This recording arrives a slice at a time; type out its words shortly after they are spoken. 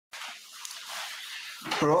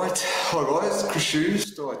Right, hi guys, Chris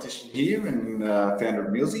Hughes, dietitian here and founder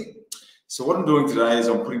of MEALZEE. So what I'm doing today is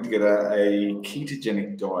I'm putting together a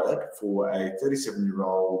ketogenic diet for a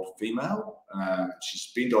 37-year-old female.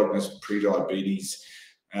 She's been diagnosed with pre-diabetes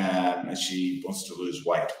and she wants to lose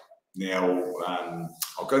weight. Now,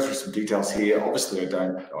 I'll go through some details here. Obviously, I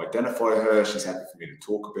don't identify her. She's happy for me to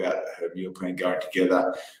talk about her meal plan going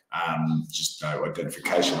together. Just no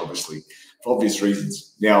identification, obviously, for obvious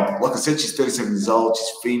reasons. Now, like I said, she's 37 years old.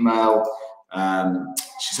 She's female.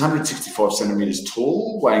 She's 165 centimeters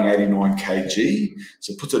tall, weighing 89 kg.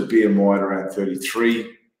 So it puts her BMI at around 33.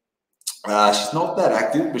 She's not that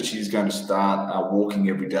active, but she's going to start walking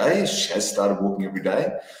every day. She has started walking every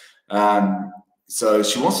day. So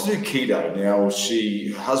she wants to do keto. Now,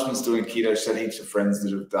 her husband's doing keto. She's had heaps of friends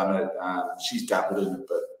that have done it. She's dabbled in it,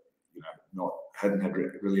 but hadn't had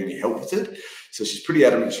really any help with it. So she's pretty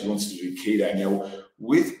adamant she wants to do keto. Now,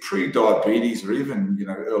 with pre-diabetes or even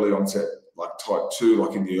early onset like type 2,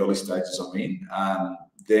 like in the early stages I'm in,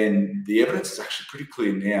 then the evidence is actually pretty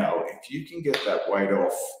clear now. If you can get that weight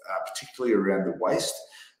off, particularly around the waist,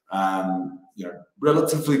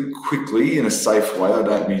 relatively quickly in a safe way. I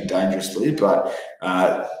don't mean dangerously, but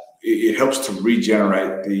it helps to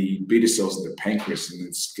regenerate the beta cells in the pancreas and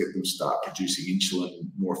then get them start producing insulin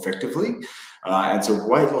more effectively. And so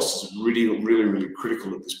weight loss is really, really, really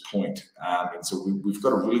critical at this point. And so we've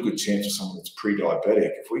got a really good chance of someone that's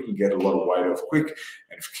pre-diabetic. If we can get a lot of weight off quick,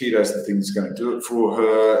 and if keto is the thing that's going to do it for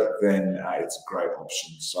her, then it's a great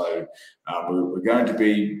option. So we're going to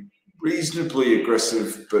be reasonably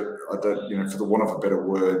aggressive, but I don't, for the want of a better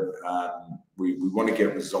word, we want to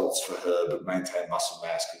get results for her, but maintain muscle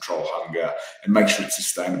mass, control hunger, and make sure it's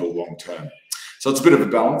sustainable long term. So it's a bit of a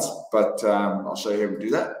balance, but I'll show you how we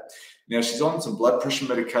do that. Now, she's on some blood pressure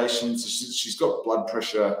medications. So she's got blood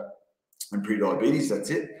pressure and pre-diabetes, that's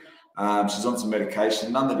it. She's on some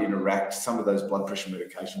medication, none that interact. Some of those blood pressure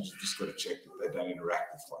medications, you've just got to check that they don't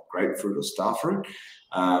interact with like grapefruit or starfruit.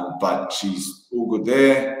 But she's all good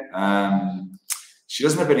there. She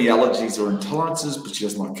doesn't have any allergies or intolerances, but she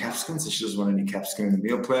doesn't like capsicum, so she doesn't want any capsicum in the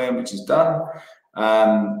meal plan, which is done.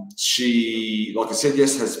 She, like I said,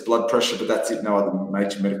 yes, has blood pressure, but that's it, no other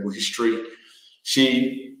major medical history.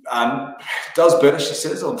 She does better, she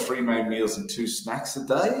says, on 3 main meals and 2 snacks a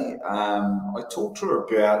day. I talked to her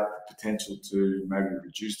about the potential to maybe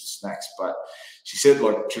reduce the snacks, but she said,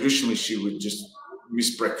 like, traditionally she would just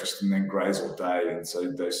miss breakfast and then graze all day, and so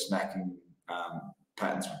those snacking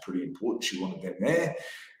patterns were pretty important. She wanted them there.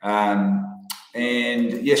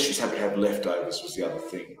 And yes, she's happy to have leftovers was the other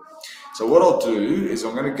thing. So what I'll do is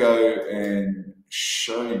I'm going to go and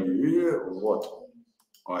show you what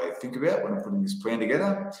I think about when I'm putting this plan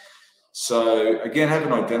together. So again, I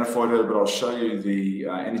haven't identified her, but I'll show you the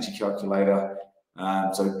energy calculator.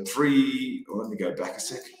 Let me go back a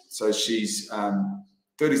sec. So she's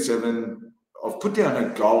 37. I've put down her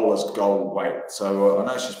goal as goal weight. So I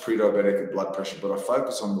know she's pre-diabetic and blood pressure, but I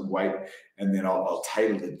focus on the weight, and then I'll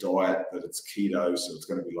tailor the diet that it's keto, so it's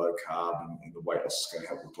going to be low carb, and the weight loss is going to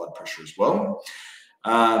help with blood pressure as well.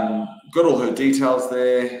 Got all her details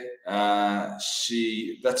there.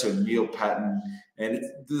 That's her meal pattern, and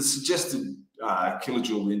the suggested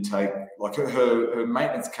kilojoule intake, like her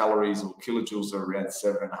maintenance calories or kilojoules are around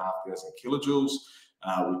 7,500 kilojoules,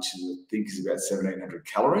 which I think is about 1,700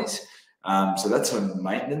 calories. So that's her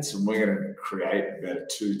maintenance, and we're going to create about a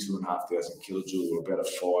 2,500 kilojoule, or about a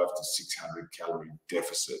 500 to 600 calorie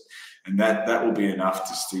deficit, and that will be enough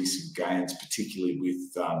to see some gains, particularly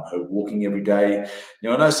with her walking every day.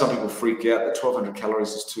 Now, I know some people freak out that 1,200 calories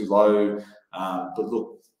is too low, but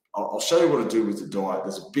look, I'll show you what to do with the diet.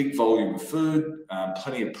 There's a big volume of food,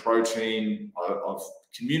 plenty of protein. I've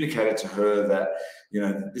communicated to her that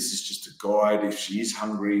this is just a guide. If she is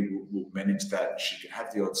hungry, we'll manage that. She can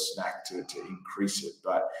have the odd snack to increase it,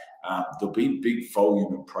 but there'll be big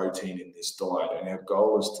volume of protein in this diet, and our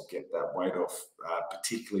goal is to get that weight off,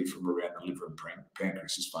 particularly from around the liver and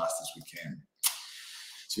pancreas, as fast as we can.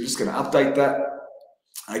 So we're just going to update that.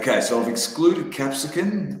 Okay, so I've excluded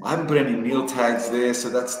capsicum. I haven't put any meal tags there, so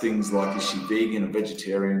that's things like, is she vegan or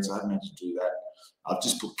vegetarian? So I haven't had to do that. I've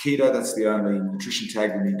just put keto. That's the only nutrition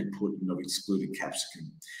tag we need to put, and I've excluded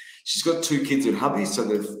capsicum. She's got 2 kids and hubby, so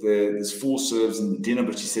there's 4 serves in the dinner,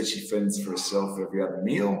 but she said she fends for herself every other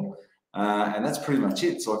meal, and that's pretty much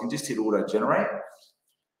it. So I can just hit auto generate,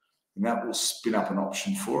 and that will spin up an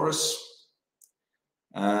option for us.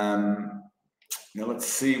 Now let's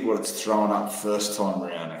see what it's thrown up first time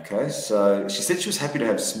around. Okay, so she said she was happy to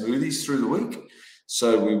have smoothies through the week,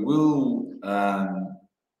 so we will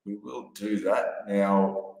do that.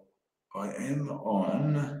 Now I am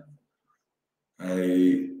on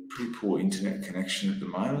a pretty poor internet connection at the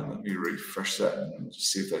moment. Let me refresh that and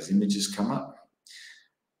just see if those images come up.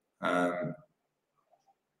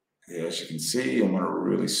 Yeah, as you can see, I'm on a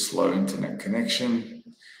really slow internet connection.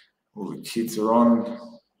 All the kids are on.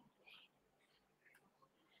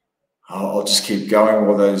 I'll just keep going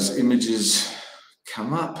while those images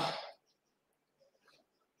come up.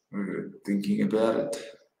 We're thinking about it.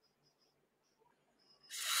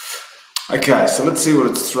 Okay, so let's see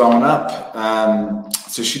what it's throwing up.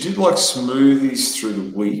 So she did like smoothies through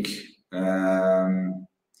the week. I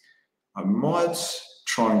might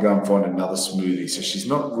try and go and find another smoothie. So she's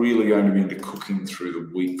not really going to be into cooking through the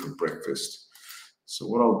week for breakfast. So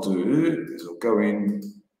what I'll do is I'll go in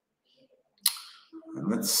and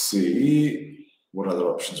let's see what other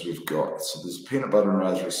options we've got. So there's a peanut butter and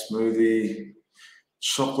raspberry smoothie,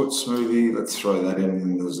 chocolate smoothie. Let's throw that in.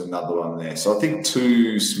 And there's another one there. So I think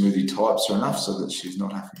 2 smoothie types are enough so that she's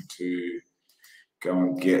not having to go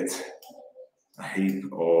and get a heap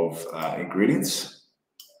of ingredients.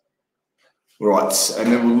 Right,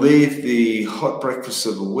 and then we'll leave the hot breakfast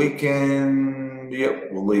of the weekend. Yep,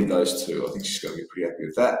 we'll leave those 2. I think she's going to be pretty happy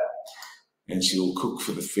with that. And she'll cook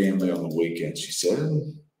for the family on the weekend, she said.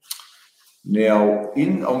 Now,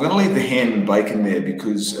 I'm going to leave the ham and bacon there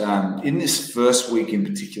because in this first week in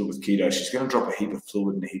particular with keto, she's going to drop a heap of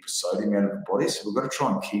fluid and a heap of sodium out of her body. So we've got to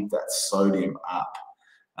try and keep that sodium up.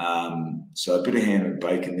 So a bit of ham and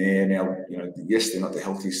bacon there. Now, yes, they're not the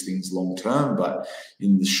healthiest things long term, but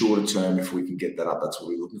in the shorter term, if we can get that up, that's what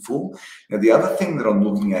we're looking for. Now, the other thing that I'm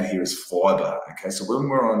looking at here is fiber. Okay, so when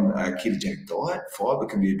we're on a ketogenic diet, fiber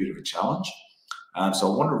can be a bit of a challenge.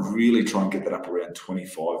 So I want to really try and get that up around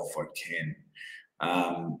 25 if I can.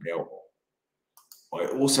 Now, I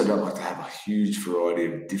also don't like to have a huge variety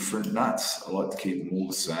of different nuts. I like to keep them all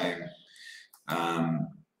the same.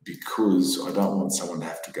 Because I don't want someone to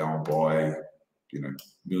have to go and buy,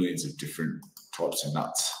 millions of different types of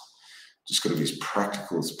nuts. Just got to be as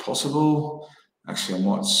practical as possible. Actually, I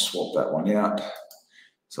might swap that one out.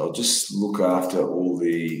 So I'll just look after all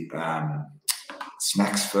the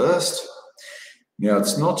snacks first. Now,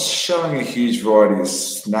 it's not showing a huge variety of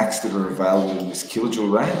snacks that are available in this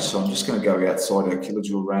kilojoule range, so I'm just going to go outside our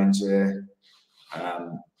kilojoule range there.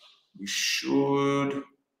 We should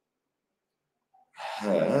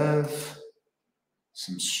have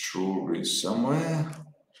some strawberries somewhere.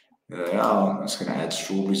 There they are. I'm just going to add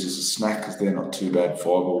strawberries as a snack because they're not too bad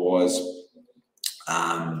fiber-wise.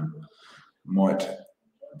 Might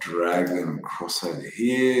drag them across over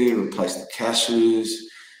here, replace the cashews.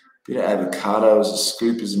 Bit of avocado as a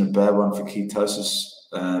scoop isn't a bad one for ketosis.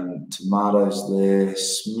 Tomatoes there,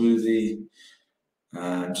 smoothie.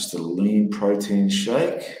 Just a lean protein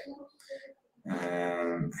shake.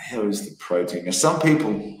 How is the protein? Now, some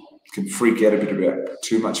people can freak out a bit about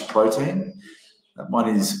too much protein. That one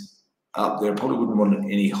is up there. I probably wouldn't want it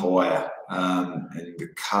any higher. And the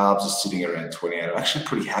carbs are sitting around 28. I'm actually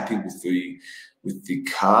pretty happy with the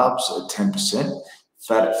carbs at 10%,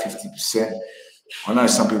 fat at 50%. I know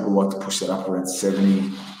some people like to push that up around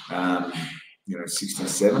 70, 60 or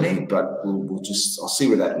 70, but I'll see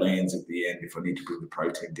where that lands at the end. If I need to bring the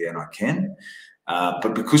protein down, I can.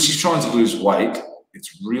 But because she's trying to lose weight,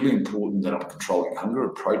 it's really important that I'm controlling hunger,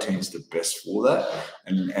 and protein is the best for that.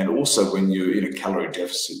 And also when you're in a calorie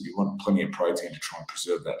deficit, you want plenty of protein to try and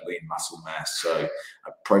preserve that lean muscle mass. So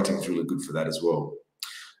protein is really good for that as well.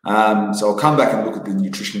 So I'll come back and look at the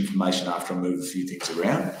nutrition information after I move a few things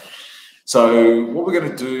around. So what we're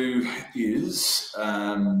going to do is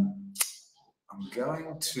I'm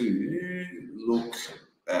going to look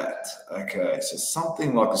at, so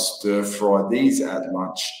something like a stir fry. These at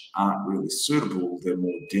lunch aren't really suitable. They're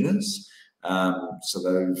more dinners.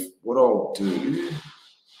 What I'll do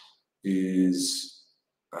is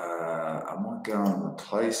I might go and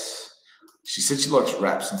replace. She said she likes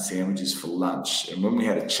wraps and sandwiches for lunch. And when we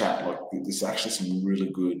had a chat, there's actually some really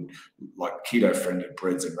good, keto-friendly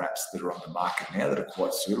breads and wraps that are on the market now that are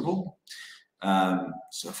quite suitable.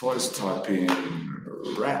 So if I just type in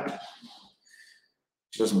wrap,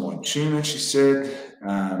 she doesn't mind tuna, she said.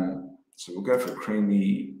 So we'll go for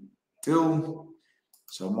creamy dill.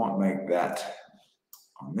 So I might make that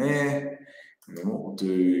on there. And then what we'll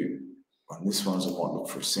do on this one is I might look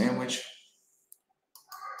for a sandwich.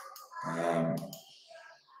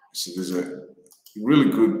 So there's a really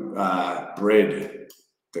good bread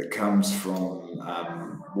that comes from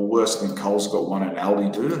Woolworths. I think Coles got one and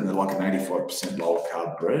Aldi do, and they're like an 85% lower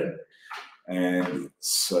carb bread. And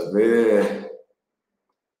so there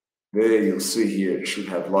you'll see here it should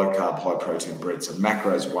have low carb, high protein bread. So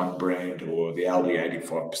Macro's one brand, or the Aldi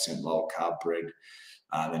 85% lower carb bread.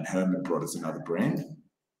 Then Herman Broad is another brand.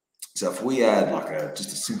 So if we add like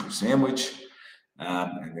just a simple sandwich,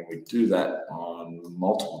 and then we do that on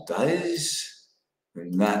multiple days,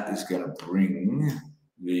 then that is going to bring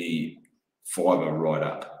the fiber right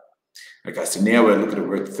up. Okay, so now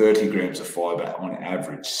we're at 30 grams of fiber on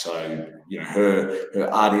average. So, you know, her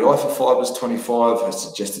RDI for fiber is 25, her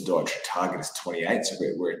suggested dietary target is 28. So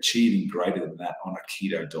we're achieving greater than that on a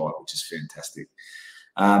keto diet, which is fantastic.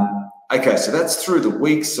 Okay, so that's through the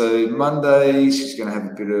week. So Monday, she's going to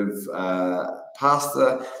have a bit of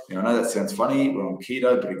pasta. Now, I know that sounds funny, we're on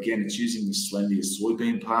keto, but again, it's using the Slendia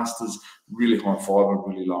soybean pastas, really high fiber,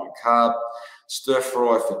 really low in carb. Stir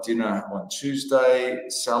fry for dinner on Tuesday,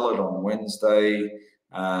 salad on Wednesday.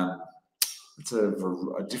 It's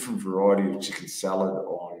a different variety of chicken salad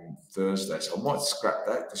on Thursday. So I might scrap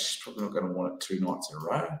that because she's probably not going to want it 2 nights in a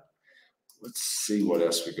row. Let's see what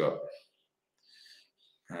else we got.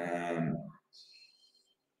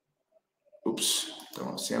 Oops, don't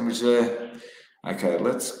want a sandwich there. Okay,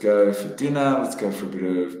 let's go for dinner. Let's go for a bit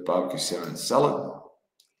of barbecue salmon and salad.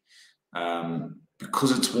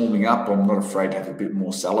 Because it's warming up, I'm not afraid to have a bit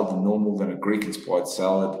more salad than normal, than a Greek-inspired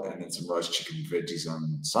salad, and then some roast chicken and veggies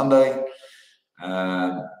on Sunday.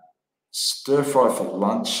 Stir fry for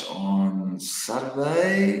lunch on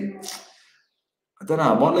Saturday. I don't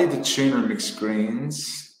know. I might leave the tuna and mixed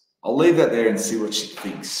greens. I'll leave that there and see what she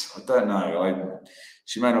thinks. I don't know.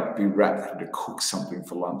 She may not be wrapped having to cook something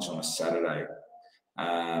for lunch on a Saturday.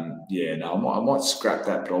 Yeah, no, I might scrap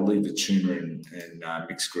that, but I'll leave the tuna and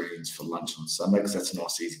mixed greens for lunch on Sunday because that's a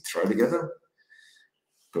nice, easy throw together.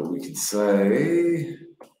 But we could say,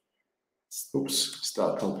 oops,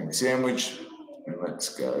 start topping sandwich, and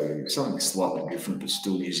let's go something slightly different, but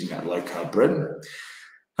still using that low-carb bread.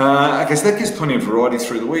 Okay, so that gives plenty of variety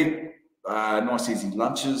through the week. Nice, easy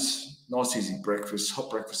lunches, nice, easy breakfast, hot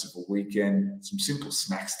breakfast of a weekend, some simple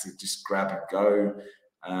snacks to just grab and go.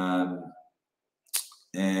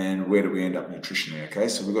 And where do we end up nutritionally? Okay,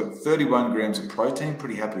 so we've got 31 grams of protein,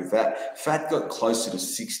 pretty happy with that. Fat got closer to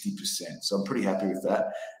 60%, so I'm pretty happy with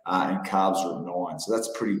that. And carbs are at 9, so that's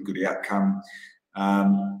a pretty good outcome.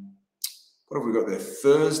 What have we got there?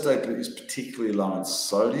 Thursday is particularly low in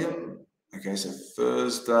sodium. Okay, so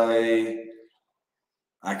Thursday.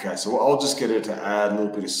 Okay, so I'll just get her to add a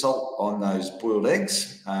little bit of salt on those boiled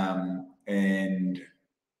eggs, and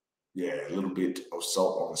yeah, a little bit of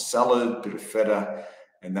salt on the salad, a bit of feta,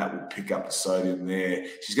 and that will pick up the sodium there.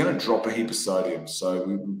 She's going to drop a heap of sodium, so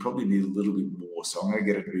we probably need a little bit more. So I'm going to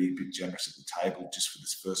get her to be a bit generous at the table just for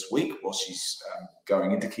this first week while she's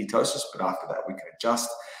going into ketosis, but after that we can adjust.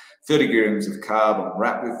 30 grams of carb I'm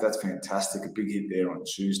wrapped with, that's fantastic. A big hit there on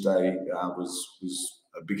Tuesday was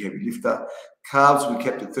a big heavy lifter. Carbs we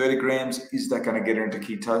kept at 30 grams. Is that going to get her into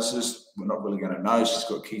ketosis? We're not really going to know. She's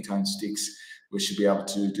got ketone sticks. We should be able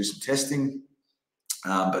to do some testing,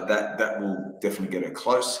 but that will definitely get her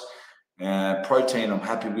close. Protein I'm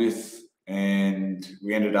happy with, and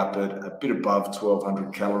we ended up at a bit above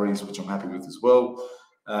 1,200 calories, which I'm happy with as well,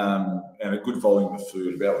 and a good volume of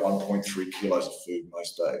food, about 1.3 kilos of food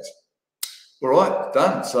most days. All right,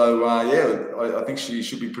 done. So yeah, I think she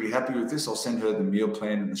should be pretty happy with this. I'll send her the meal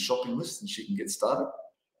plan and the shopping list, and she can get started.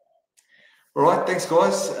 All right, thanks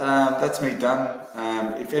guys. That's me done.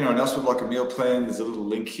 If anyone else would like a meal plan, there's a little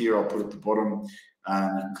link here I'll put at the bottom. You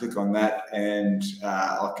can click on that and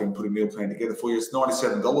I can put a meal plan together for you. It's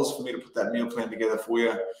 $97 for me to put that meal plan together for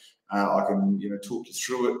you. I can talk you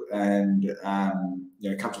through it and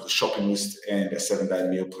come to the shopping list and a 7-day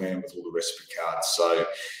meal plan with all the recipe cards. So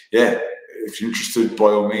yeah, if you're interested, by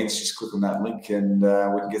all means, just click on that link and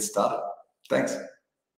we can get started. Thanks.